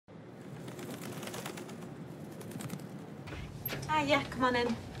Ah, yeah, come on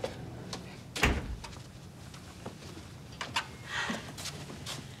in.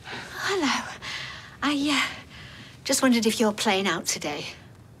 Hello. I just wondered if you're playing out today.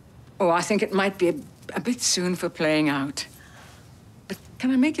 Oh, I think it might be a bit soon for playing out. But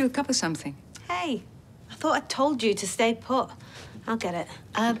can I make you a cup of something? Hey, I thought I told you to stay put. I'll get it.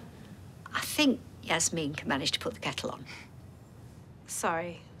 I think Yasmeen can manage to put the kettle on.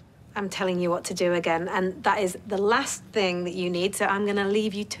 Sorry. I'm telling you what to do again, and that is the last thing that you need, so I'm gonna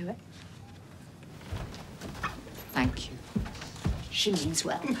leave you to it. Thank you. She means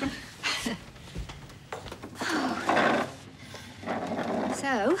well.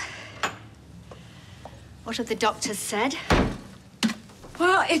 So, what have the doctors said?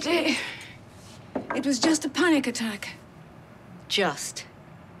 Well, it was just a panic attack. Just.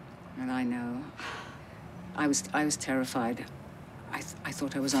 And I know. I was terrified. I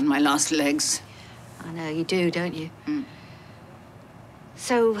thought I was on my last legs. I know, you do, don't you? Mm.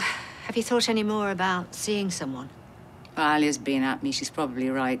 So, have you thought any more about seeing someone? Well, Alya's been at me. She's probably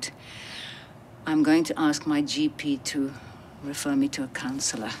right. I'm going to ask my GP to refer me to a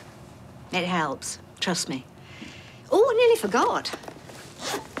counsellor. It helps, trust me. Oh, I nearly forgot.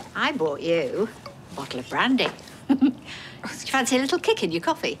 I bought you a bottle of brandy. Do you fancy a little kick in your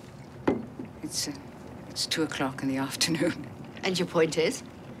coffee? It's 2 o'clock in the afternoon. And your point is?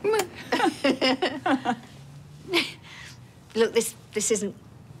 Look, this isn't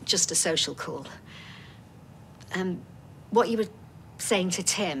just a social call. What you were saying to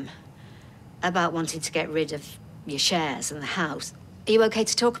Tim about wanting to get rid of your shares and the house, are you okay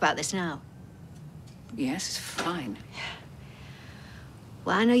to talk about this now? Yes, it's fine.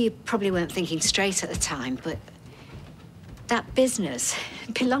 Well, I know you probably weren't thinking straight at the time, but that business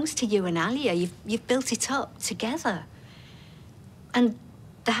belongs to you and Alya. You've built it up together. And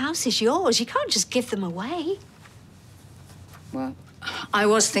the house is yours. You can't just give them away. Well, I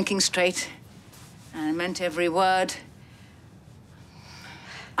was thinking straight, and I meant every word.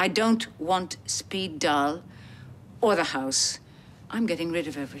 I don't want Speed Daal or the house. I'm getting rid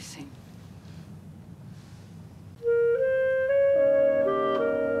of everything.